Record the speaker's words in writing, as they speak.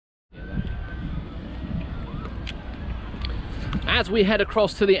As we head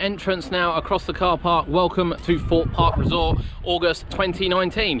across to the entrance now, across the car park, welcome to Thorpe Park Resort, August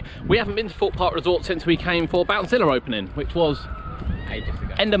 2019. We haven't been to Thorpe Park Resort since we came for Bouncezilla opening, which was ages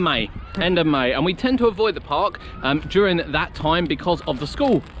ago. End of May, and we tend to avoid the park during that time because of the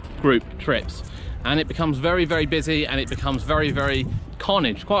school group trips, and it becomes very, very busy, and it becomes very, very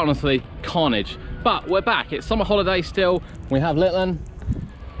carnage, quite honestly, carnage. But we're back, it's summer holiday still. We have Littlin,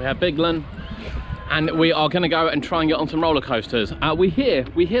 we have Biglin, and we are going to go and try and get on some roller coasters. We hear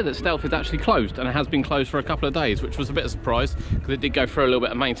that Stealth is actually closed, and it has been closed for a couple of days, which was a bit of a surprise because it did go through a little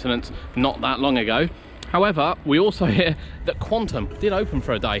bit of maintenance not that long ago. However, we also hear that Quantum did open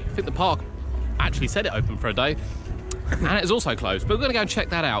for a day. I think the park actually said it opened for a day, and it is also closed, but we're going to go and check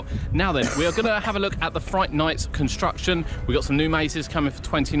that out. Now then, we are going to have a look at the Fright Nights construction. We've got some new mazes coming for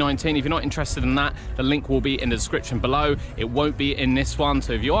 2019. If you're not interested in that, the link will be in the description below. It won't be in this one,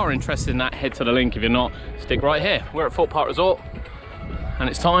 so if you are interested in that, head to the link. If you're not, stick right here. We're at Thorpe Park Resort, and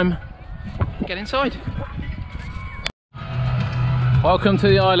it's time to get inside. Welcome to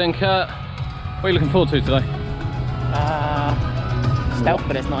the island, Kurt. What are you looking forward to today? Stealth,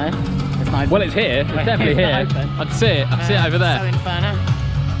 but it's not here. It's not open. Well, it's here. It's definitely here. I can see it. I can see it over there. So Inferno.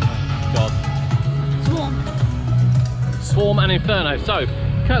 God. Swarm and Inferno. So,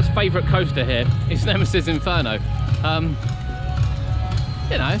 Kurt's favourite coaster here is Nemesis Inferno.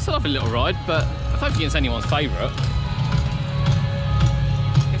 You know, it's a lovely little ride, but I don't think it's anyone's favourite.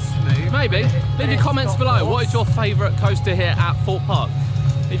 It's smooth. Maybe. Leave your comments below. What is your favourite coaster here at Thorpe Park?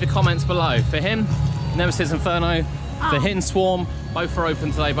 Leave your comments below. For him, Nemesis Inferno. For him, Swarm. Both are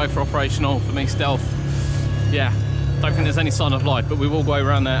open today, both are operational. For me, Stealth, yeah, don't think there's any sign of life, but we will go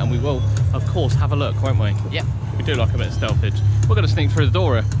around there and we will, of course, have a look, won't we? Yep. We do like a bit of stealthage. We're going to sneak through the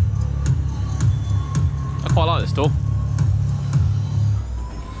door here. I quite like this door.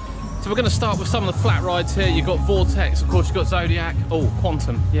 So we're going to start with some of the flat rides here. You've got Vortex, of course, you've got Zodiac. Oh,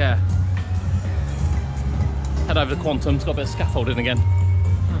 Quantum, yeah. Head over to Quantum, it's got a bit of scaffolding again.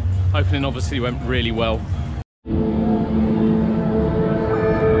 Opening obviously went really well.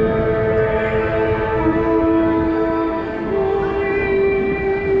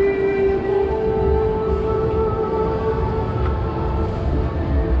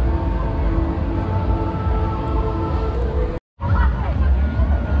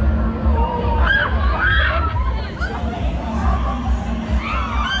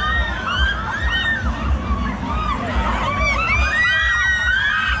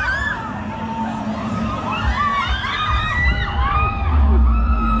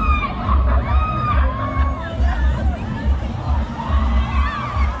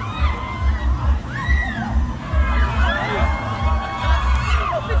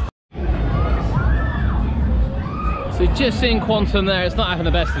 Just seeing Quantum there, it's not having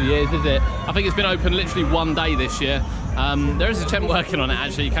the best of the years, is it? I think it's been open literally one day this year. There is a gent working on it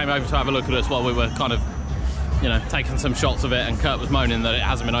actually. He came over to have a look at us while we were kind of, you know, taking some shots of it, and Kurt was moaning that it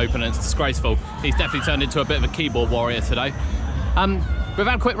hasn't been open and it's disgraceful. He's definitely turned into a bit of a keyboard warrior today. We've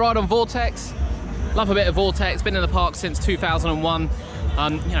had a quick ride on Vortex. Love a bit of Vortex, been in the park since 2001. You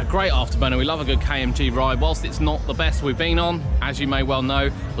know, great afterburner. We love a good KMG ride. Whilst it's not the best we've been on, as you may well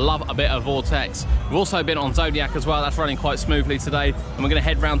know, love a bit of Vortex. We've also been on Zodiac as well. That's running quite smoothly today. And we're going to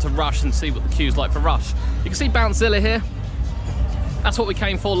head round to Rush and see what the queue's like for Rush. You can see Bouncezilla here. That's what we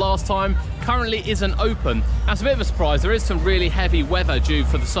came for last time. Currently isn't open. That's a bit of a surprise. There is some really heavy weather due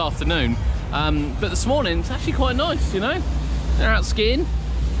for this afternoon. But this morning, it's actually quite nice, you know? They're out skiing.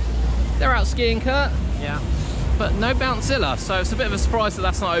 They're out skiing, Kurt. Yeah. But no Bouncezilla, so it's a bit of a surprise that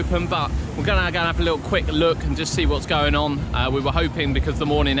that's not open, but we're going to have a little quick look and just see what's going on. We were hoping, because the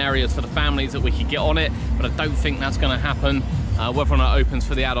morning areas for the families, that we could get on it, but I don't think that's going to happen. Whether or not it opens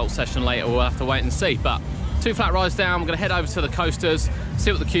for the adult session later, we'll have to wait and see. But 2 flat rides down, we're going to head over to the coasters,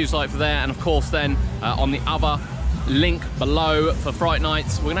 see what the queue's like for there, and of course then on the other link below for Fright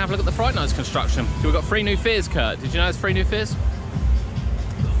Nights, we're going to have a look at the Fright Nights construction. So we've got 3 new fears, Kurt. Did you know there's 3 new fears?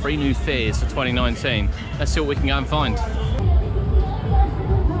 3 new fears for 2019. Let's see what we can go and find.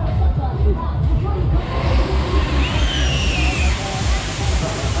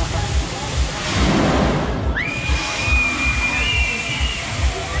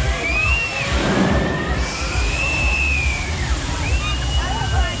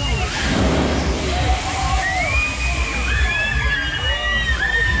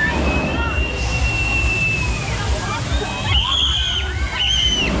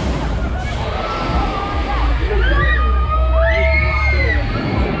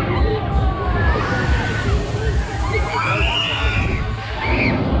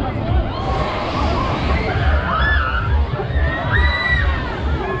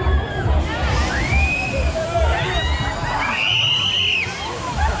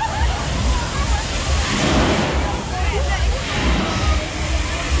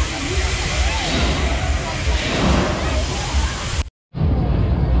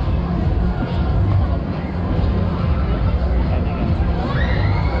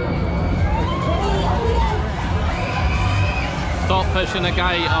 pushing the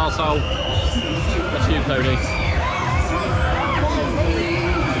gate, arsehole. That's you, Cody.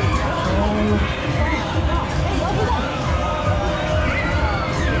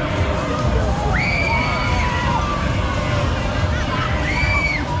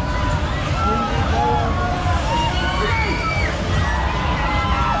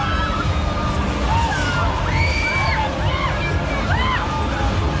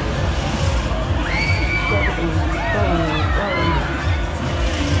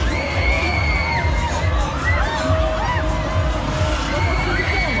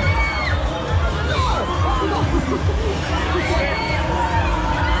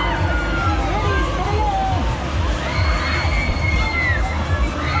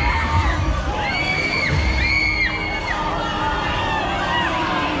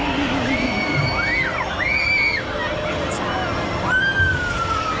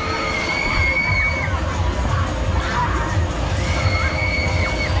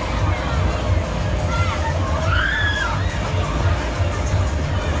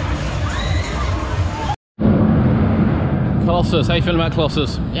 Colossus, how you feeling about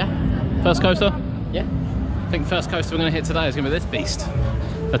Colossus? Yeah. First coaster? Yeah. I think first coaster we're going to hit today is going to be this beast.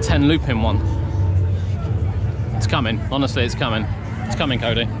 The 10 looping one. It's coming, honestly it's coming. It's coming,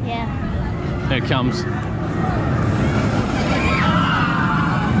 Cody. Yeah. Here it comes.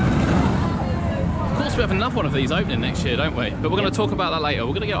 Of course we have another one of these opening next year, don't we? But we're going to talk about that later.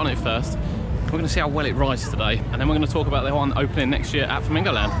 We're going to get on it first. We're going to see how well it rides today, and then we're going to talk about the one opening next year at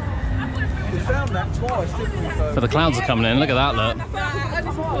Flamingo Land. We found that twice, didn't we? So the clouds are coming in, look at that, look.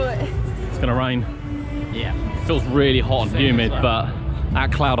 It's going to rain. Yeah. It feels really hot and humid, but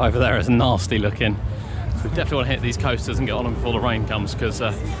that cloud over there is nasty looking. So we definitely want to hit these coasters and get on them before the rain comes, because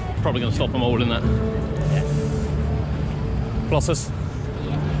it's probably going to stop them all, isn't it? Yeah. Colossus?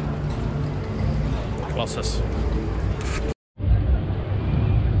 Colossus.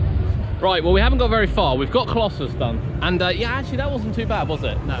 Right, well we haven't got very far. We've got Colossus done. And yeah, actually that wasn't too bad, was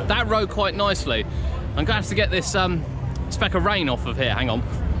it? No. That rode quite nicely. I'm going to have to get this speck of rain off of here, hang on.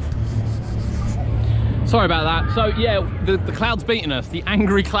 Sorry about that. So yeah, the cloud's beating us. The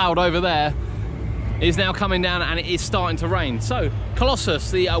angry cloud over there is now coming down and it is starting to rain. So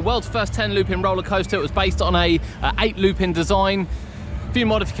Colossus, the world's first 10 looping roller coaster. It was based on a 8 looping design. A few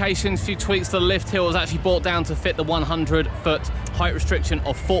modifications, a few tweaks to the lift hill. It was actually brought down to fit the 100-foot height restriction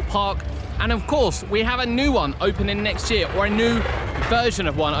of Thorpe Park. And of course, we have a new one opening next year, or a new version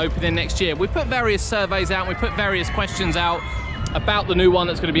of one opening next year. We put various surveys out, we put various questions out about the new one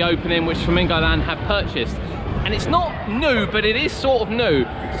that's going to be opening, which Flamingo Land have purchased. And it's not new, but it is sort of new.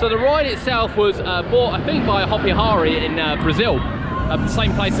 So the ride itself was bought, I think, by Hopi Hari in Brazil, the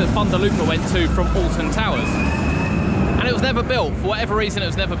same place that Thunder Luca went to from Alton Towers. And it was never built. For whatever reason, it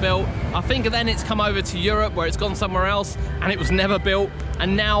was never built. I think then it's come over to Europe, where it's gone somewhere else, and it was never built.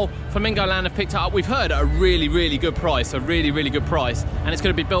 And now Flamingo Land have picked it up, we've heard, at a really, really good price, a really, really good price. And it's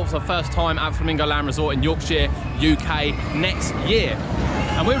going to be built for the first time at Flamingo Land Resort in Yorkshire, UK, next year.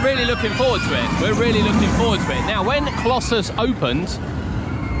 And we're really looking forward to it. We're really looking forward to it. Now, when Colossus opened,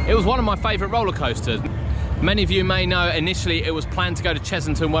 it was one of my favourite roller coasters. Many of you may know initially it was planned to go to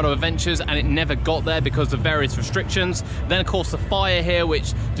Chesington World of Adventures and it never got there because of various restrictions. Then of course the fire here,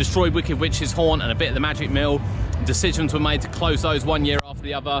 which destroyed Wicked Witch's Haunt and a bit of the Magic Mill. Decisions were made to close those one year after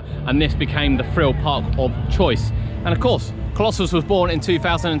the other, and this became the thrill park of choice. And of course, Colossus was born in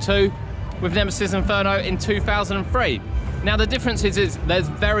 2002 with Nemesis Inferno in 2003. Now the difference is there's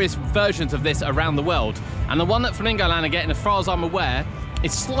various versions of this around the world, and the one that Flamingo Land are getting, as far as I'm aware,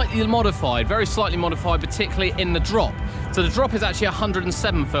 it's slightly modified, very slightly modified, particularly in the drop. So the drop is actually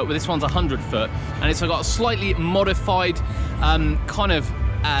 107 foot, where this one's 100 foot, and it's got a slightly modified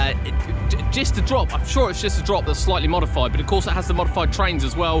just a drop. I'm sure it's just a drop that's slightly modified, but of course it has the modified trains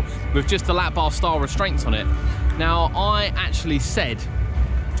as well, with just the lap bar style restraints on it. Now I actually said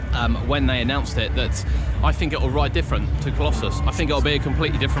when they announced it that I think it will ride different to Colossus. I think it'll be a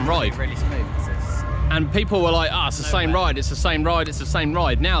completely different ride. Really smooth. And people were like, it's the same ride, it's the same ride, it's the same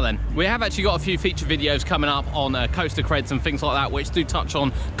ride. Now then, we have actually got a few feature videos coming up on coaster creds and things like that, which do touch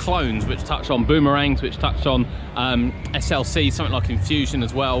on clones, which touch on boomerangs, which touch on SLC, something like Infusion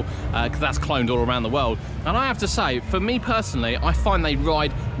as well, because that's cloned all around the world. And I have to say, for me personally, I find they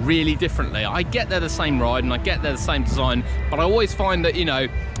ride really differently. I get they're the same ride and I get they're the same design, but I always find that, you know,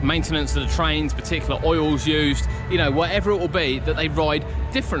 maintenance of the trains, particular oils used, you know, whatever it will be, that they ride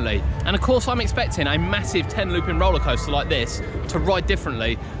differently. And of course I'm expecting a massive 10 looping roller coaster like this to ride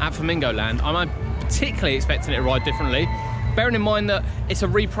differently at Flamingo Land. I'm particularly expecting it to ride differently, bearing in mind that it's a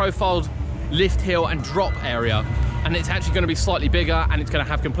reprofiled lift hill and drop area. and it's actually going to be slightly bigger, and it's going to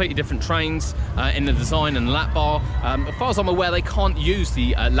have completely different trains in the design and lap bar. As far as I'm aware, they can't use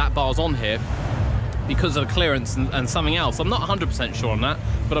the lap bars on here because of the clearance and something else. I'm not 100% sure on that,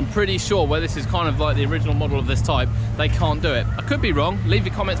 but I'm pretty sure where this is kind of like the original model of this type, they can't do it. I could be wrong. Leave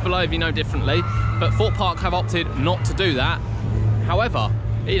your comments below if you know differently, but Thorpe Park have opted not to do that. However,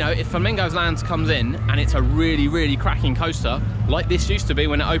 you know, if Flamingo's Land comes in and it's a really, really cracking coaster, like this used to be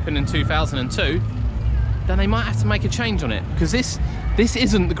when it opened in 2002, then they might have to make a change on it, because this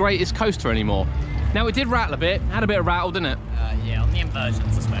isn't the greatest coaster anymore. Now, it did rattle a bit, had a bit of rattle, didn't it? Yeah, on the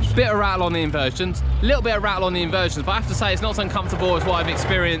inversions especially. Bit of rattle on the inversions, a little bit of rattle on the inversions, but I have to say it's not as uncomfortable as what I've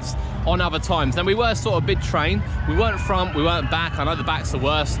experienced on other times. Then we were sort of mid-train, we weren't front, we weren't back. I know the back's the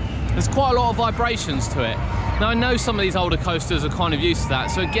worst. There's quite a lot of vibrations to it. Now, I know some of these older coasters are kind of used to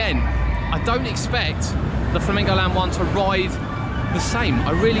that, so again, I don't expect the Flamingo Land one to ride the same.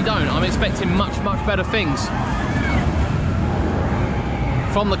 I really don't. I'm expecting much, much better things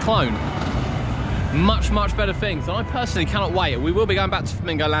from the clone. Much, much better things, and I personally cannot wait. We will be going back to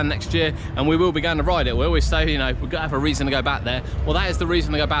Flamingo Land next year, and we will be going to ride it. We always say, you know, we've got to have a reason to go back there. Well, that is the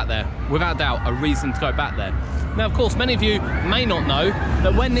reason to go back there. Without doubt, a reason to go back there. Now, of course, many of you may not know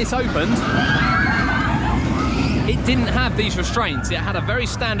that when this opened, it didn't have these restraints. It had a very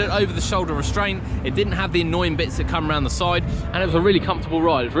standard over-the-shoulder restraint. It didn't have the annoying bits that come around the side, and it was a really comfortable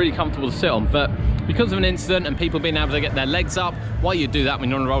ride. It was really comfortable to sit on, but because of an incident and people being able to get their legs up, why you do that when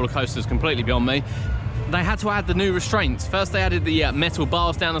you're on a roller coaster is completely beyond me. They had to add the new restraints. First they added the metal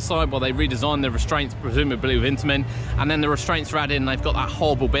bars down the side while they redesigned the restraints, presumably with Intamin, and then the restraints are added and they've got that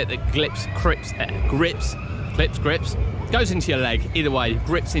horrible bit that grips, goes into your leg, either way,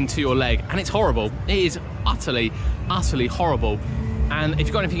 grips into your leg, and it's horrible. It is utterly, utterly horrible. And if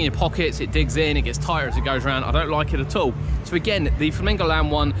you've got anything in your pockets, it digs in, it gets tighter as it goes around. I don't like it at all. So again, the Flamingo Land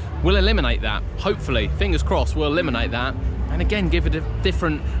one will eliminate that. Hopefully, fingers crossed, we'll eliminate that. And again, give it a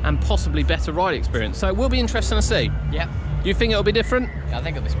different and possibly better ride experience. So it will be interesting to see. Yeah. You think it'll be different? Yeah, I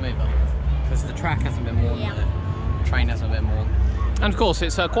think it'll be smoother. Because the track hasn't been worn, the train hasn't been worn. And of course,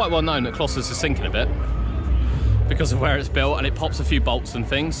 it's quite well known that Colossus is sinking a bit because of where it's built, and it pops a few bolts and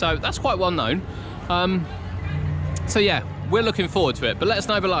things. So that's quite well known. So yeah, we're looking forward to it, but let us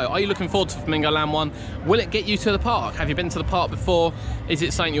know below. Are you looking forward to Flamingo Land 1? Will it get you to the park? Have you been to the park before? Is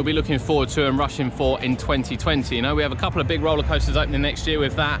it something you'll be looking forward to and rushing for in 2020? You know, we have a couple of big roller coasters opening next year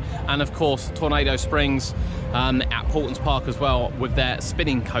with that, and of course Tornado Springs at Thorpe Park as well with their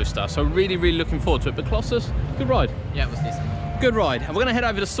spinning coaster. So really, really looking forward to it. But Colossus, good ride. Yeah, it was decent. Good ride. And we're going to head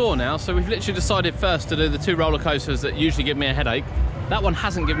over to Soar now. So we've literally decided first to do the two roller coasters that usually give me a headache. That one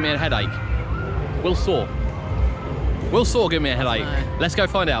hasn't given me a headache. Will Soar? Will Soar give me a headache? No. Let's go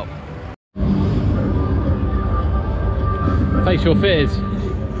find out. Face your fears.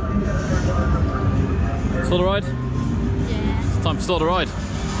 Saw the ride? Yeah. It's time to start the ride.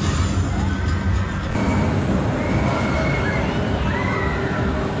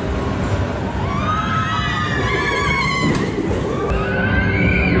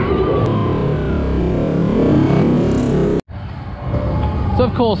 So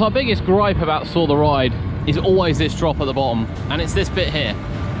of course, our biggest gripe about Saw the Ride is always this drop at the bottom, and it's this bit here.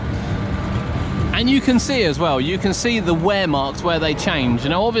 And you can see as well, you can see the wear marks where they change. You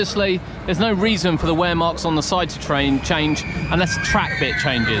know, obviously there's no reason for the wear marks on the side to change unless the track bit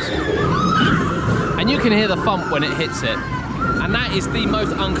changes. And you can hear the thump when it hits it. And that is the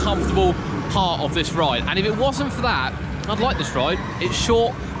most uncomfortable part of this ride. And if it wasn't for that, I'd like this ride. It's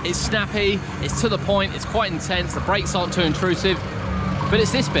short, it's snappy, it's to the point, it's quite intense, the brakes aren't too intrusive, but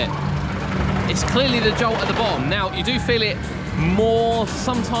it's this bit. It's clearly the jolt at the bottom. Now, you do feel it more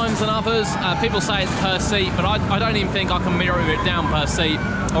sometimes than others. People say it's per seat, but I don't even think I can mirror it down per seat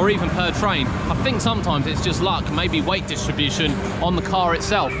or even per train. I think sometimes it's just luck, maybe weight distribution on the car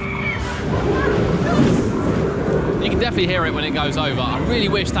itself. You can definitely hear it when it goes over. I really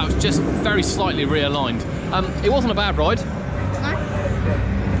wish that was just very slightly realigned. It wasn't a bad ride.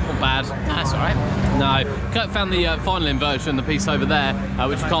 Not bad. That's all right. No, Kurt found the final inversion, the piece over there,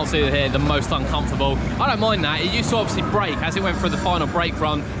 which you can't see here, the most uncomfortable. I don't mind that. It used to obviously brake as it went through the final brake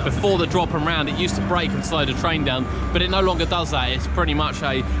run before the drop and round. It used to brake and slow the train down, but it no longer does that. It's pretty much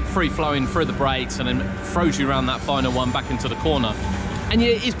a free flowing through the brakes and then throws you around that final one back into the corner. And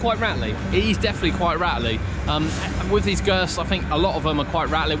yeah, it is quite rattly. It is definitely quite rattly. With these Girths, I think a lot of them are quite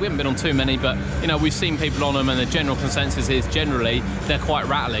rattly. We haven't been on too many, but you know, we've seen people on them, and the general consensus is generally they're quite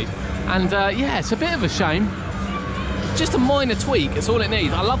rattly. And yeah, it's a bit of a shame. Just a minor tweak, it's all it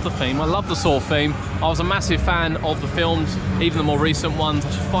needs. I love the theme, I love the Saw theme. I was a massive fan of the films, even the more recent ones. I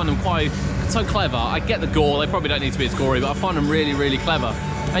just find them quite so clever. I get the gore, they probably don't need to be as gory, but I find them really, really clever.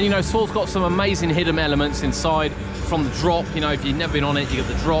 And you know, Saw's got some amazing hidden elements inside. from the drop. You know, if you've never been on it, you get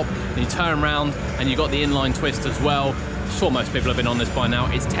the drop, and you turn around, and you got the inline twist as well. I'm sure most people have been on this by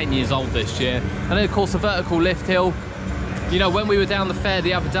now. It's 10 years old this year. And then of course the vertical lift hill. You know, when we were down the fair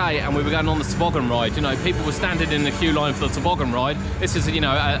the other day and we were going on the toboggan ride, you know, people were standing in the queue line for the toboggan ride. This is, you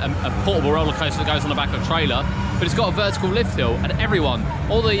know, a portable roller coaster that goes on the back of a trailer, but it's got a vertical lift hill, and everyone,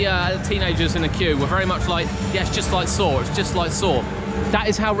 all the teenagers in the queue were very much like, yeah, it's just like Saw, it's just like Saw. That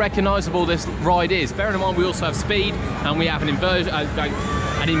is how recognisable this ride is. Bearing in mind we also have speed, and we have an inversion,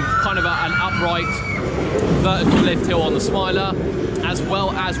 kind of an upright vertical lift hill on the Smiler, as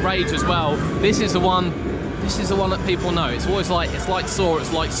well as Rage as well. This is the one that people know. It's always like, it's like Saw,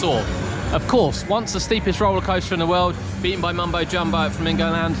 it's like Saw. Of course, once the steepest roller coaster in the world, beaten by Mumbo Jumbo at Flamingo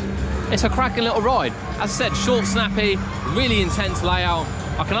Land, it's a cracking little ride. As I said, short, snappy, really intense layout.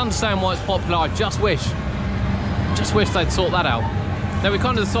 I can understand why it's popular. I just wish they'd sort that out. Now we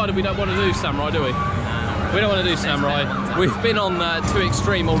kind of decided we don't want to do Samurai, do we? We don't want to do Samurai. We've been on 2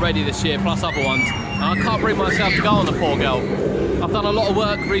 Extreme already this year, plus other ones. And I can't bring myself to go on the poor girl. I've done a lot of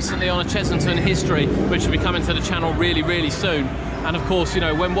work recently on a Chessington history, which will be coming to the channel really, really soon. And of course, you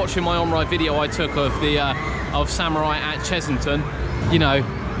know, when watching my on-ride video I took of the of Samurai at Chessington, you know,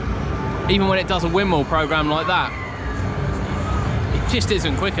 even when it does a windmill program like that, it just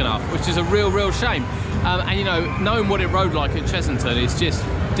isn't quick enough, which is a real shame. And you know, knowing what it rode like at Chessington is just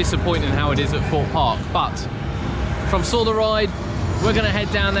disappointing how it is at Thorpe Park. But from Saw the Ride, we're going to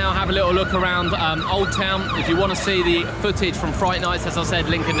head down now, have a little look around Old Town. If you want to see the footage from Fright Nights, as I said,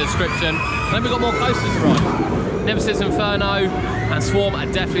 link in the description. And then we've got more coasters to ride. Nemesis Inferno and Swarm are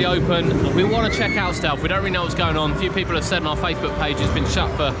definitely open. We want to check out Stealth. We don't really know what's going on. A few people have said on our Facebook page it's been shut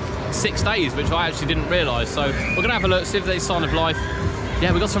for 6 days, which I actually didn't realise. So we're going to have a look, see if there's a sign of life.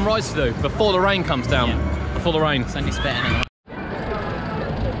 Yeah, we've got some rides to do before the rain comes down. Yeah. Before the rain. It's only spitting.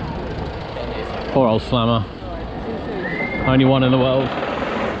 Poor old Slammer. Only one in the world.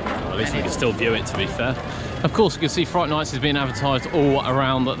 Well, at least we can still view it, to be fair. Of course, you can see Fright Nights is being advertised all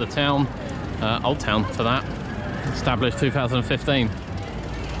around the town. Old Town, for that. Established 2015.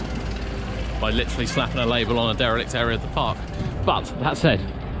 By literally slapping a label on a derelict area of the park. But, that said,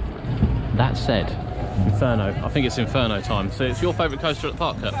 Inferno. I think it's Inferno time. So it's your favourite coaster at the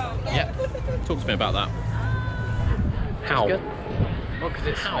park, Kurt? Yep. Talk to me about that. How? It's good. Well, because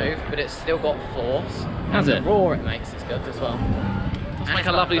it's smooth, but it's still got force. Has it? The roar it makes is good as well. It does make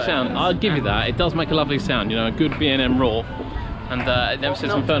a lovely sound. I'll give you that. It does make a lovely sound, you know, a good B&M roar. And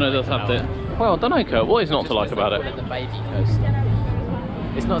Nemesis Inferno does have the... Well, I don't know, Kurt. What is not to like about it? The baby coaster.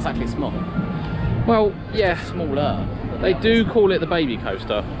 It's not exactly small. Well, yeah. It's smaller. They do call it the baby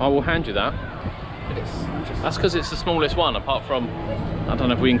coaster. I will hand you that. But it's just... That's because it's the smallest one, apart from... I don't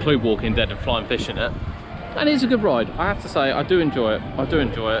know if we include Walking Dead and Flying Fish in it. And it's a good ride. I have to say, I do enjoy it. I do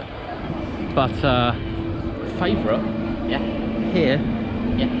enjoy it. But, favourite? Yeah. Here?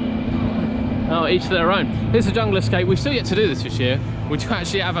 Yeah. Oh, each to their own. Here's the Jungle Escape. We've still yet to do this year. We do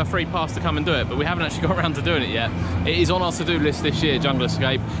actually have a free pass to come and do it, but we haven't actually got around to doing it yet. It is on our to-do list this year, Jungle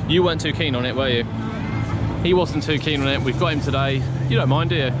Escape. You weren't too keen on it, were you? He wasn't too keen on it. We've got him today. You don't mind,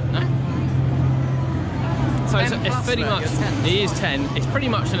 do you? No. So it's pretty much, it is 10. It's pretty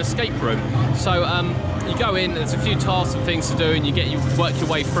much an escape room. So you go in, there's a few tasks and things to do, and you work your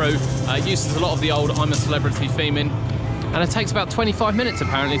way through. It uses a lot of the old I'm a Celebrity theming. And it takes about 25 minutes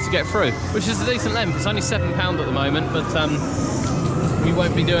apparently to get through, which is a decent length. It's only £7 at the moment, but we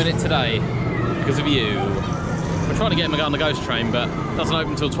won't be doing it today because of you. We're trying to get him on the ghost train, but it doesn't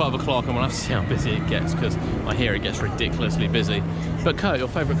open until 12 o'clock, and we'll have to see how busy it gets, because I hear it gets ridiculously busy. But Kurt, your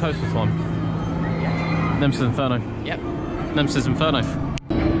favourite coaster time? Yeah. Nemesis Inferno. Yep. Nemesis Inferno.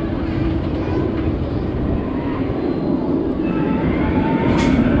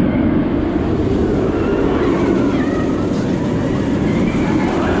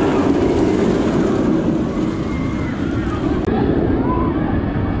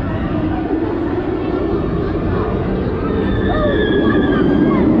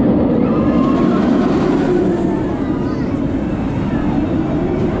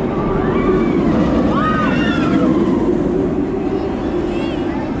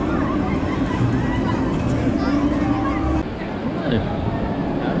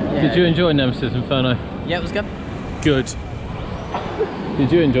 Did you enjoy Nemesis Inferno? Yeah, it was good. Good.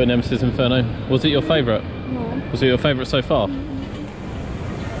 Did you enjoy Nemesis Inferno? Was it your favourite? No. Was it your favourite so far?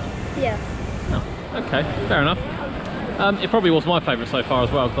 Yeah. Oh, okay, fair enough. It probably was my favourite so far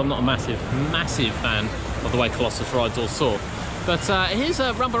as well, because I'm not a massive fan of the way Colossus rides or Saw. But here's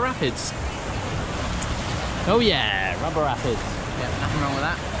Rubber Rapids. Oh yeah, Rubber Rapids. Yeah, nothing wrong with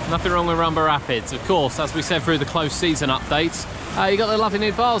that. Nothing wrong with Rubber Rapids. Of course, as we said through the closed season updates, you got the lovely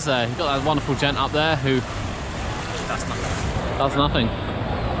new bars there. You've got that wonderful gent up there who That's nothing. Does nothing.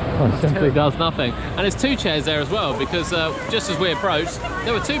 It simply does nothing. And there's 2 chairs there as well, because just as we approached,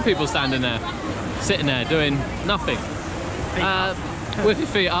 there were 2 people standing there, sitting there doing nothing. With your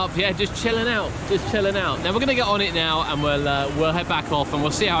feet up, yeah, just chilling out, just chilling out. Now we're gonna get on it now, and we'll head back off, and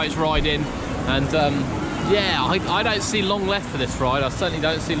we'll see how it's riding. And yeah, I don't see long left for this ride. I certainly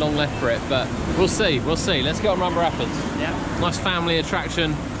don't see long left for it, but we'll see, we'll see. Let's get on Rumba Rapids. Yeah. Nice family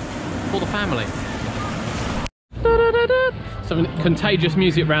attraction for the family. Some contagious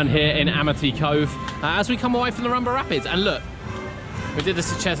music around here in Amity Cove as we come away from the Rumba Rapids. And look, we did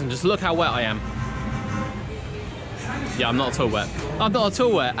this at Cheshunt, just look how wet I am. Yeah, I'm not at all wet. I'm not at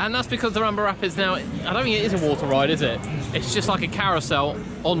all wet, and that's because the Rumba Rapids now, I don't think it is a water ride, is it? It's just like a carousel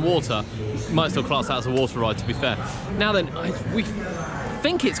on water. Might still class that as a water ride, to be fair. Now then, we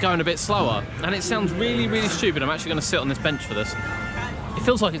think it's going a bit slower, and it sounds really, really stupid. I'm actually going to sit on this bench for this. It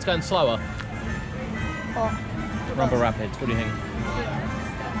feels like it's going slower. What? Rumba Rapids, what do you think?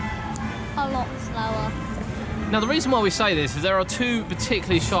 A lot slower. Now the reason why we say this is there are 2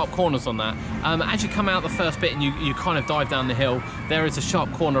 particularly sharp corners on that. As you come out the first bit and you kind of dive down the hill, there is a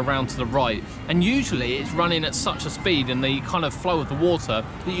sharp corner around to the right. And usually it's running at such a speed and the kind of flow of the water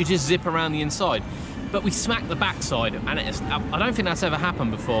that you just zip around the inside. But we smacked the backside, and I don't think that's ever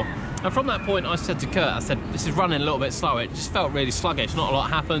happened before. And from that point I said to Kurt, I said, this is running a little bit slower. It just felt really sluggish, not a lot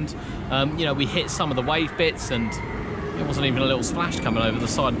happened. You know, we hit some of the wave bits and it wasn't even a little splash coming over the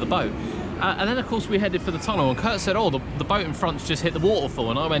side of the boat. And then of course we headed for the tunnel, and Kurt said, oh, the boat in front's just hit the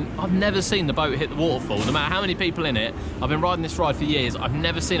waterfall. And I went, I've never seen the boat hit the waterfall. No matter how many people in it, I've been riding this ride for years, I've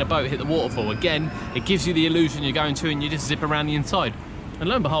never seen a boat hit the waterfall. Again, it gives you the illusion you're going to, and you just zip around the inside. And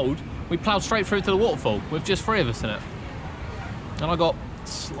lo and behold, we ploughed straight through to the waterfall with just 3 of us in it. And I got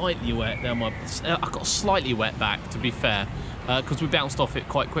slightly wet down my... I got slightly wet back, to be fair, because we bounced off it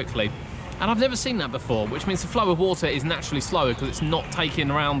quite quickly. And I've never seen that before, which means the flow of water is naturally slower because it's not taking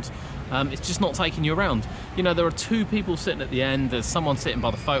around... it's just not taking you around. You know, there are 2 people sitting at the end, there's someone sitting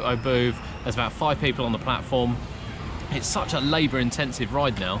by the photo booth, there's about 5 people on the platform. It's such a labour-intensive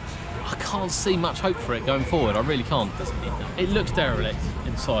ride now. I can't see much hope for it going forward, I really can't. It looks derelict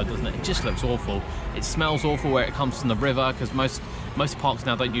inside, doesn't it? It just looks awful. It smells awful where it comes from the river, because most parks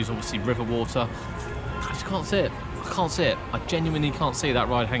now don't use, obviously, river water. I just can't see it. I can't see it. I genuinely can't see that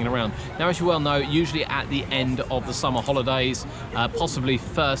ride hanging around. Now, as you well know, usually at the end of the summer holidays, possibly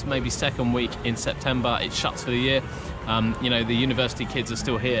first, maybe second week in September, it shuts for the year. You know, the university kids are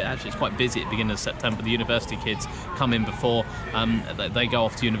still here. Actually, it's quite busy at the beginning of September. The university kids come in before they go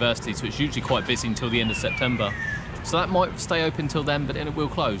off to university, so it's usually quite busy until the end of September. So that might stay open till then, but then it will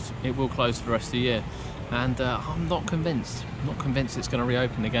close. It will close for the rest of the year. And I'm not convinced. I'm not convinced it's going to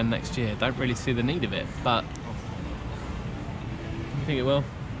reopen again next year. Don't really see the need of it, but... You think it will?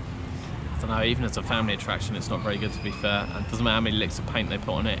 I don't know, even as a family attraction it's not very good, to be fair. And it doesn't matter how many licks of paint they put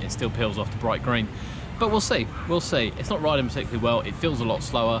on it, it still peels off the bright green. But we'll see, we'll see. It's not riding particularly well, it feels a lot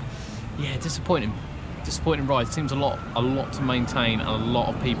slower. Yeah, disappointing. Disappointing ride. Seems a lot to maintain, and a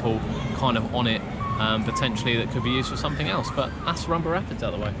lot of people kind of on it, potentially that could be used for something else. But that's Rumba Rapids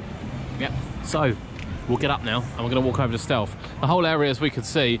out of the way. Yep. So we'll get up now and we're going to walk over to Stealth. The whole area, as we could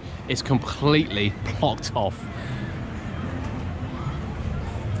see, is completely blocked off.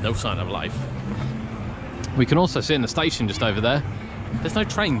 No sign of life. We can also see in the station just over there, there's no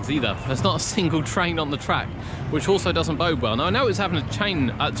trains either. There's not a single train on the track, which also doesn't bode well. Now I know it's having a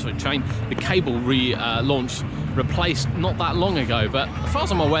the cable relaunch replaced not that long ago, but as far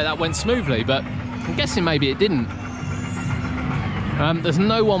as I'm aware that went smoothly, but I'm guessing maybe it didn't. There's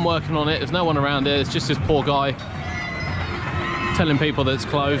no one working on it, there's no one around it, it's just this poor guy telling people that it's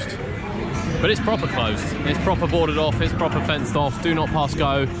closed. But it's proper closed, it's proper boarded off, it's proper fenced off, do not pass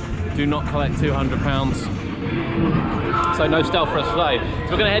go, do not collect £200. So no Stealth for us today.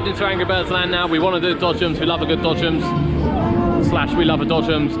 So we're going to head into Angry Birds Land now. We want to do Dodgems, we love a good Dodgems, / we love a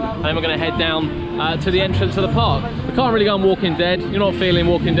Dodgems, and then we're going to head down to the entrance of the park. We can't really go on Walking Dead, you're not feeling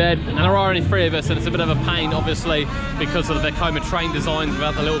Walking Dead, and there are only 3 of us, and it's a bit of a pain obviously because of the Vekoma train designs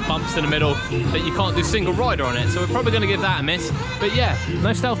without the little bumps in the middle, that you can't do single rider on it, so we're probably going to give that a miss. But yeah,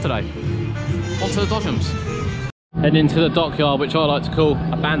 no Stealth today. On to the Dodgems. Heading into the dockyard, which I like to call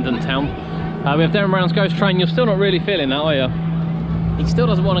Abandoned Town. We have Darren Brown's Ghost Train. You're still not really feeling that, are you? He still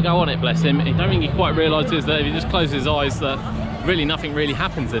doesn't want to go on it, bless him. I don't think he quite realises that if he just closes his eyes that really nothing really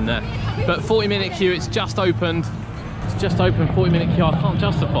happens in there. But 40-minute queue, it's just opened. It's just opened, 40-minute queue. I can't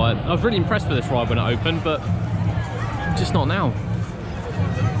justify it. I was really impressed with this ride when it opened, but just not now.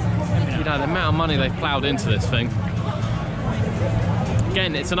 You know, the amount of money they've ploughed into this thing.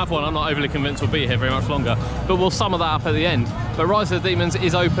 Again, it's another one I'm not overly convinced will be here very much longer, but we'll sum that up at the end. But Rise of the Demons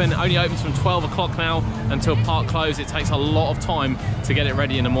is open, only opens from 12 o'clock now until park close. It takes a lot of time to get it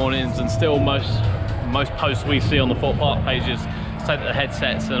ready in the mornings, and still most posts we see on the Thorpe Park pages say that the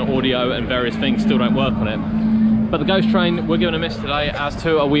headsets and audio and various things still don't work on it. But the Ghost Train, we're giving a miss today, as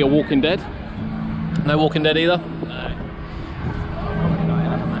to are we a Walking Dead? No Walking Dead either? No.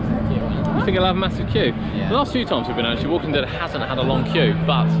 You think it'll have a massive queue? Yeah. The last few times we've been actually, Walking Dead hasn't had a long queue,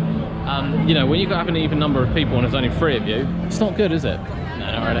 but you know, when you've got an even number of people and there's only 3 of you, it's not good, is it? No,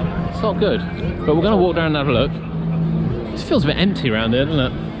 not really. It's not good. But we're going to walk down and have a look. It feels a bit empty around here, doesn't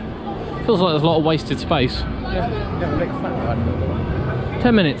it? Feels like there's a lot of wasted space.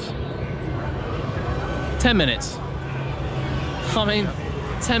 10 minutes. 10 minutes. I mean,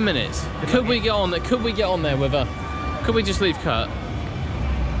 10 minutes. Could we get on there? Could we get on there with a? Could we just leave Kurt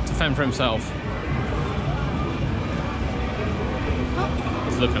to fend for himself?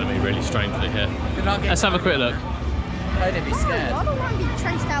 He's looking at me really strangely here. Let's have a quick look. I'd be scared. I don't want to be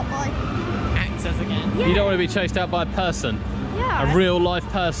chased out by Actors again. Yeah. You don't want to be chased out by a person, Yeah. a real life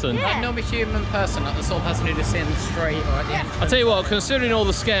person. Yeah. Like not a human person, like the sort of person who just sit in the street or at the entrance. I'll tell you what, considering all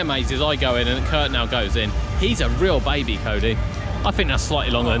the scare mazes I go in and Kurt now goes in, he's a real baby, Cody. I think that's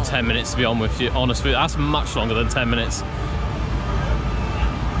slightly longer than 10 minutes, to be honest with you. That's much longer than 10 minutes.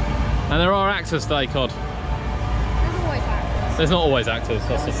 And there are actors today, Cod. There's always actors. There's not always actors.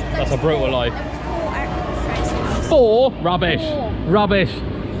 That's a brutal lie. There was 4 actors. 4? Rubbish. 4. Rubbish. 3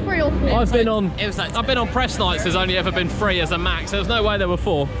 or 4. I've been on press nights. There's only ever been 3 as a max. There's no way there were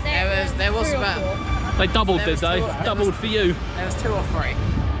 4. There was 3 or about 4. They doubled, There did was they? two- Doubled for you. there was 2 or 3.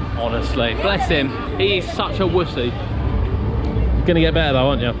 Honestly, bless him. He's such a wussy. You're gonna get better though,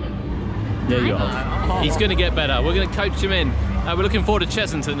 aren't you? Yeah, you are. He's gonna get better. We're gonna coach him in. We're looking forward to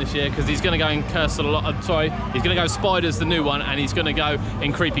Chessington this year because he's gonna go and curse a lot. He's gonna go Spiders, the new one, and he's gonna go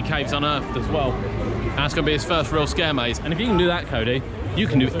in Creepy Caves Unearthed as well. And that's gonna be his first real scare maze. And if you can do that, Cody, you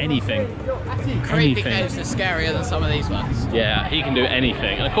can do anything. Creepy Caves are scarier than some of these ones. Yeah, he can do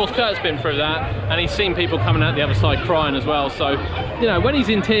anything. And of course, Kurt's been through that, and he's seen people coming out the other side crying as well. So, you know, when he's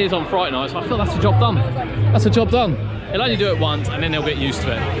in tears on Fright nights, I feel that's a job done. That's a job done. He'll only do it once, and then he'll get used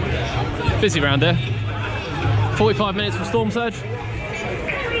to it. Busy around here. 45 minutes for storm surge. I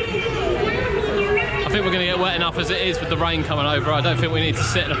think we're going to get wet enough as it is with the rain coming over. I don't think we need to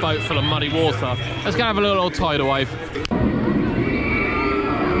sit in a boat full of muddy water. Let's go have a little old tidal wave.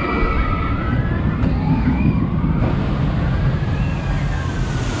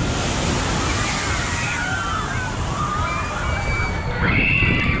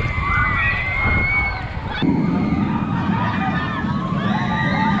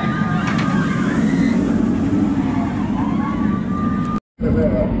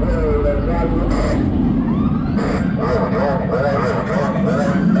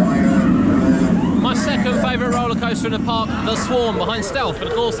 My second favourite roller coaster in the park, the Swarm behind Stealth. And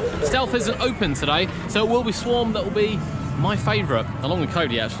of course, Stealth isn't open today, so it will be Swarm that will be my favourite, along with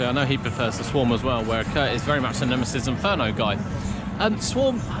Cody actually. I know he prefers the Swarm as well, where Kurt is very much a Nemesis Inferno guy.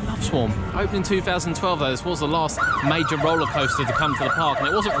 Swarm, I love Swarm. Opened in 2012 though, this was the last major roller coaster to come to the park, and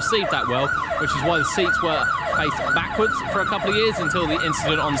it wasn't received that well, which is why the seats were faced backwards for a couple of years until the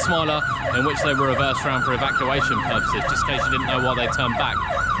incident on Smiler, in which they were reversed around for evacuation purposes, just in case you didn't know why they turned back.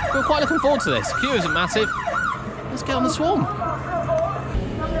 We're quite looking forward to this. Queue isn't massive. Let's get on the Swarm.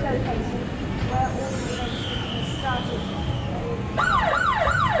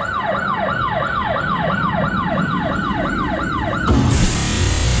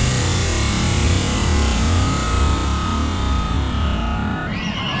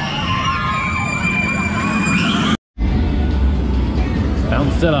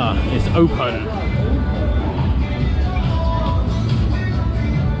 Bouncezilla is open.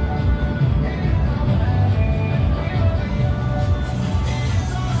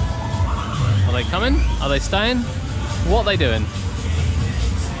 Are they coming? Are they staying? What are they doing?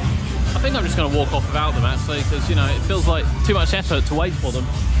 I think I'm just going to walk off without them actually, because you know it feels like too much effort to wait for them.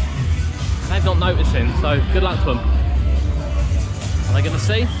 They've not noticing, so good luck to them. Are they going to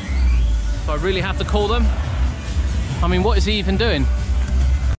see? If I really have to call them? I mean, what is he even doing?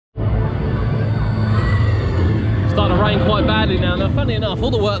 Starting to rain quite badly now. Now, funny enough,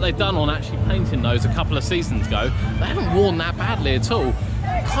 all the work they've done on actually painting those a couple of seasons ago, they haven't worn that badly at all.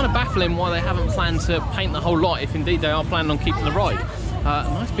 Kind of baffling why they haven't planned to paint the whole lot, if indeed they are planning on keeping the ride.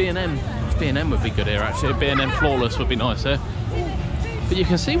 Nice B&M. Nice B&M would be good here actually. B&M Flawless would be nice here. But you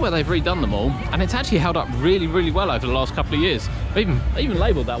can see where they've redone them all, and it's actually held up really, really well over the last couple of years. They even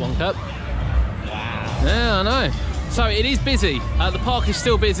labelled that one, Kurt. Wow. Yeah, I know. So it is busy. The park is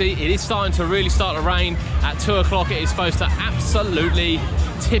still busy. It is starting to really start to rain. At 2 o'clock it is supposed to absolutely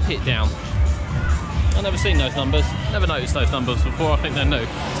tip it down. I've never seen those numbers. Never noticed those numbers before. I think they're new.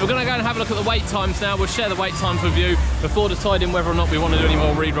 So we're going to go and have a look at the wait times now. We'll share the wait times with you before deciding whether or not we want to do any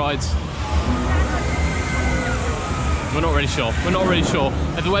more rides. We're not really sure. We're not really sure.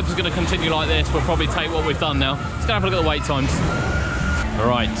 If the weather's going to continue like this, we'll probably take what we've done now. Let's go have a look at the wait times. All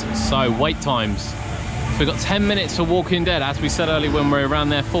right, so wait times. So we've got 10 minutes for Walking Dead, as we said earlier when we were around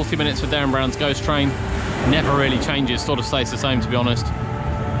there. 40 minutes for Darren Brown's Ghost Train. Never really changes, sort of stays the same, to be honest.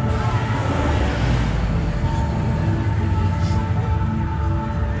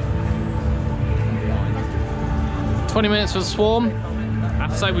 20 minutes for the Swarm. I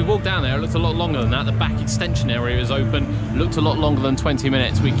have to say, we walked down there, it looked a lot longer than that. The back extension area is open. It looked a lot longer than 20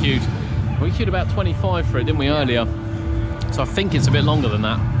 minutes. We queued about 25 for it, didn't we, earlier? So I think it's a bit longer than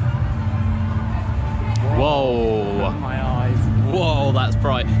that. Whoa. My eyes. Whoa, that's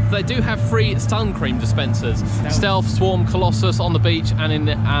bright. They do have free sun cream dispensers. Stealth, Swarm, Colossus on the beach, and in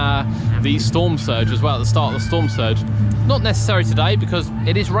the Storm Surge as well, at the start of the Storm Surge. Not necessary today because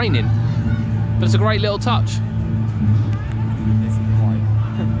it is raining, but it's a great little touch.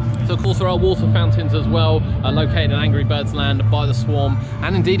 So of course there are water fountains as well, located in Angry Birds Land by the Swarm,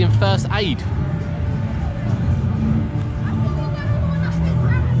 and indeed in First Aid.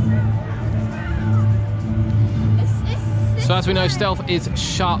 So as we know, Stealth is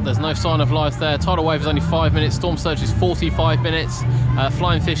shut. There's no sign of life there. Tidal Wave is only 5 minutes. Storm Surge is 45 minutes.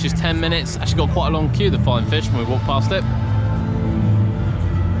 Flying Fish is 10 minutes. Actually got quite a long queue, the Flying Fish, when we walked past it.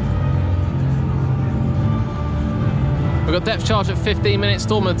 We've got Depth Charge at 15 minutes,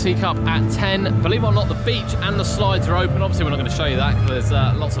 Storm and Teacup at 10. Believe it or not, the beach and the slides are open. Obviously, we're not going to show you that because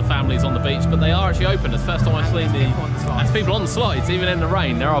there's lots of families on the beach, but they are actually open. It's the first time I've seen there's people on the slides, even in the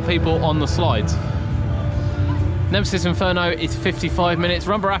rain. There are people on the slides. Nemesis Inferno is 55 minutes.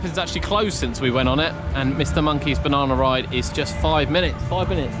 Rumba Rapids is actually closed since we went on it, and Mr. Monkey's Banana Ride is just 5 minutes. 5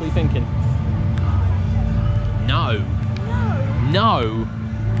 minutes, what are you thinking? No. No.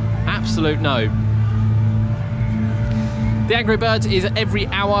 Absolute no. The Angry Birds is every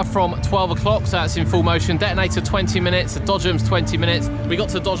hour from 12 o'clock, so that's in full motion. Detonator 20 minutes, the Dodgems 20 minutes. We got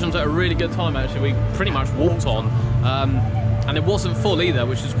to Dodgems at a really good time actually. We pretty much walked on, and it wasn't full either,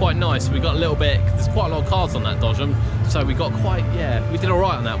 which was quite nice. We got a little bit, there's quite a lot of cars on that Dodgem, so we got quite, yeah, we did all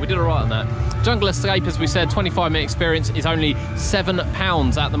right on that. We did all right on that. Jungle Escape, as we said, 25-minute experience is only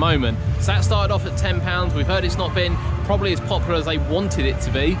 £7 at the moment. So that started off at £10. We've heard it's not been probably as popular as they wanted it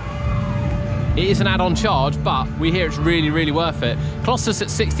to be. It is an add-on charge, but we hear it's really, really worth it. Colossus at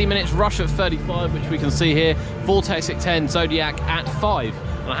 60 minutes, Rush at 35, which we can see here. Vortex at 10, Zodiac at 5.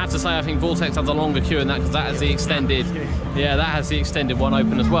 And I have to say, I think Vortex has a longer queue than that because that has the extended, yeah, that has the extended one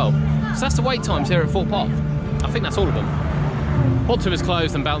open as well. So that's the wait times here at Thorpe Park. I think that's all of them. Quantum is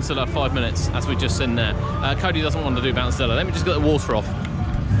closed and Bouncilla 5 minutes, as we just seen there. Cody doesn't want to do Bouncilla. Let me just get the water off.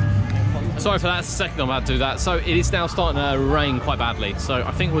 Sorry for that, it's the second I'm about to do that. So it is now starting to rain quite badly. So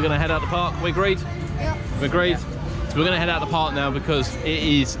I think we're going to head out the park. We agreed? Yep. We agreed? So we're going to head out the park now because it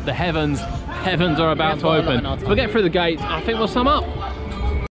is the heavens. Heavens are about to open. So we'll get through the gate and I think we'll sum up.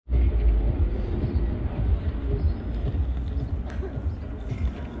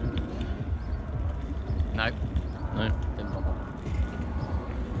 No. No. Didn't bother.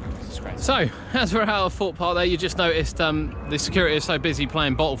 So, as we're out of Thorpe Park there, you just noticed the security is so busy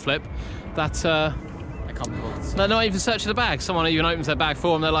playing bottle flip that I can't be bothered. they're not even searching the bag. Someone even opens their bag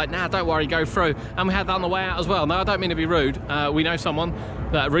for them. They're like, nah, don't worry, go through. And we had that on the way out as well. Now, I don't mean to be rude. We know someone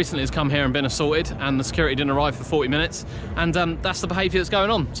that recently has come here and been assaulted, and the security didn't arrive for 40 minutes. And that's the behaviour that's going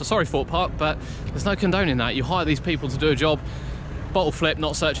on. So sorry, Thorpe Park, but there's no condoning that. You hire these people to do a job. Bottle flip,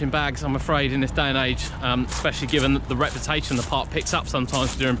 not searching bags, I'm afraid, in this day and age, especially given the reputation the park picks up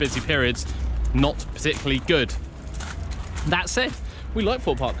sometimes during busy periods, not particularly good. That said, we like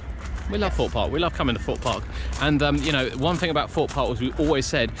Thorpe Park. We love Thorpe Park. We love coming to Thorpe Park. And, you know, one thing about Thorpe Park, as we always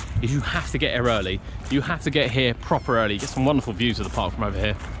said, is you have to get here early. You have to get here proper early. Get some wonderful views of the park from over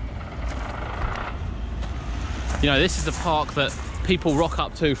here. You know, this is the park that people rock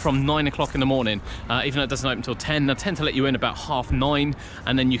up to from 9 o'clock in the morning, even though it doesn't open until 10. They tend to let you in about 9:30,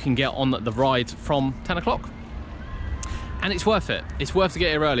 and then you can get on the ride from 10 o'clock. And it's worth it. It's worth to get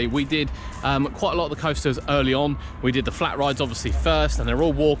here early. We did quite a lot of the coasters early on. We did the flat rides obviously first, and they're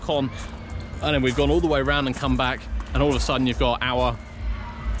all walk on, and then we've gone all the way around and come back, and all of a sudden you've got hour,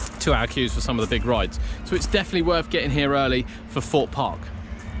 2 hour queues for some of the big rides. So it's definitely worth getting here early for Thorpe Park.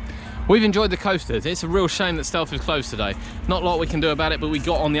 We've enjoyed the coasters. It's a real shame that Stealth is closed today. Not a lot we can do about it, but we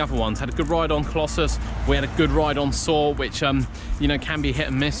got on the other ones. Had a good ride on Colossus. We had a good ride on Soar, which you know, can be hit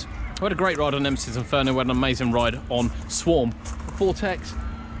and miss. We had a great ride on Nemesis Inferno. We had an amazing ride on Swarm. Vortex,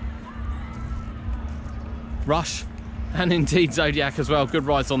 Rush, and indeed Zodiac as well. Good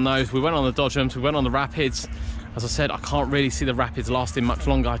rides on those. We went on the Dodgems, we went on the Rapids. As I said, I can't really see the Rapids lasting much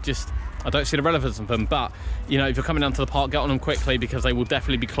longer. I don't see the relevance of them, but you know, if you're coming down to the park, get on them quickly because they will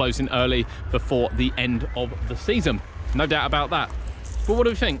definitely be closing early before the end of the season. No doubt about that. But what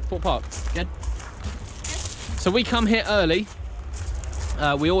do we think, Thorpe Park? Good. So we come here early.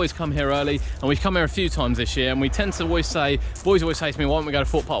 We always come here early, and we've come here a few times this year, and we tend to always say, boys always say to me, why don't we go to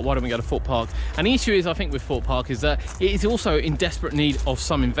Thorpe Park, why don't we go to Thorpe Park? And the issue is, I think with Thorpe Park is that it is also in desperate need of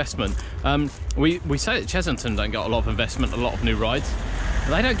some investment. We say that Chesington don't get a lot of investment, a lot of new rides.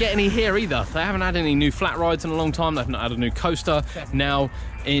 They don't get any here either. They haven't had any new flat rides in a long time. They've not had a new coaster now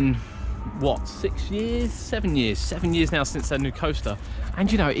in, what, 6 years? 7 years. 7 years now since their new coaster.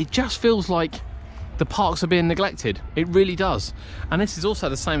 And you know, it just feels like the parks are being neglected. It really does. And this is also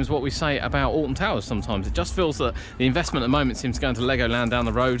the same as what we say about Alton Towers sometimes. It just feels that the investment at the moment seems to go into Legoland down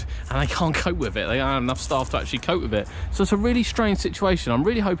the road, and they can't cope with it. They don't have enough staff to actually cope with it. So it's a really strange situation. I'm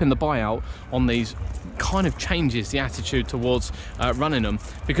really hoping the buyout on these kind of changes the attitude towards running them,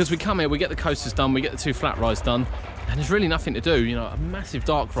 because we come here, we get the coasters done, we get the 2 flat rides done, and there's really nothing to do. You know, a massive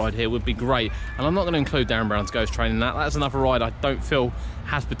dark ride here would be great, and I'm not going to include Darren Brown's Ghost Train in that. That's another ride I don't feel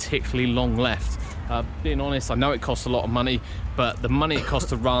has particularly long left. Being honest, I know it costs a lot of money, but the money it costs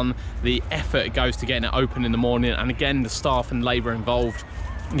to run, the effort it goes to getting it open in the morning, and again the staff and labour involved,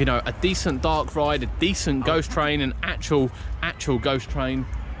 you know, a decent dark ride, a decent Ghost Train, an actual Ghost Train,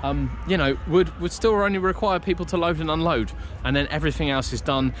 you know, would still only require people to load and unload, and then everything else is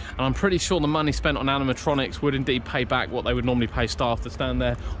done. And I'm pretty sure the money spent on animatronics would indeed pay back what they would normally pay staff to stand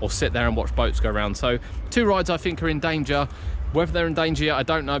there or sit there and watch boats go around. So 2 rides I think are in danger. Whether they're in danger yet, I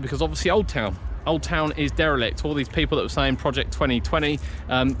don't know, because obviously Old Town is derelict. All these people that were saying Project 2020,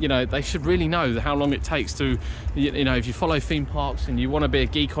 you know, they should really know how long it takes to, you know, if you follow theme parks and you want to be a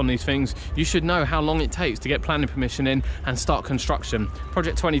geek on these things, you should know how long it takes to get planning permission in and start construction.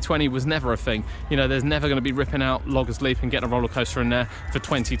 Project 2020 was never a thing. You know, there's never going to be ripping out Loggers Leap and getting a roller coaster in there for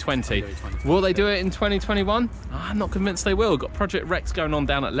 2020. Will they do it in 2021? I'm not convinced they will. Got Project Rex going on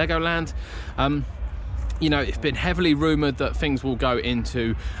down at Legoland. You know, it's been heavily rumoured that things will go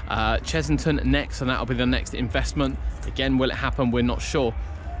into Chesington next, and that'll be the next investment. Again, will it happen? We're not sure.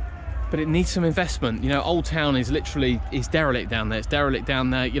 But it needs some investment. You know, Old Town is derelict down there. It's derelict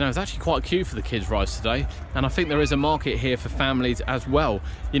down there. You know, it's actually quite a queue for the kids' rides today. And I think there is a market here for families as well.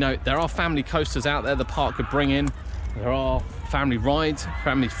 You know, there are family coasters out there the park could bring in. There are family rides,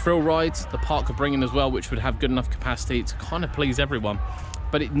 family thrill rides the park could bring in as well, which would have good enough capacity to kind of please everyone.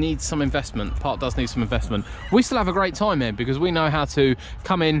 But it needs some investment. The park does need some investment. We still have a great time here because we know how to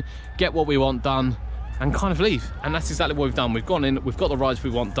come in, get what we want done, and kind of leave. And that's exactly what we've done. We've gone in, we've got the rides we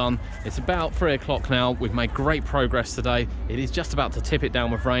want done. It's about 3 o'clock now. We've made great progress today. It is just about to tip it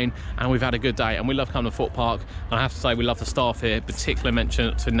down with rain, and we've had a good day. And we love coming to Thorpe Park. And I have to say, we love the staff here, particularly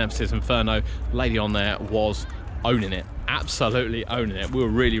mention to Nemesis Inferno. The lady on there was owning it, absolutely owning it. We were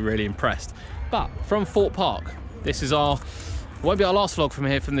really, really impressed. But from Thorpe Park, this is our, won't be our last vlog from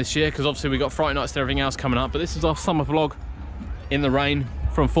here from this year, because obviously we've got Friday nights and everything else coming up, but this is our summer vlog in the rain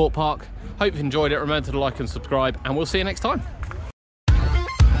from Thorpe Park. Hope you've enjoyed it. Remember to like and subscribe, and we'll see you next time.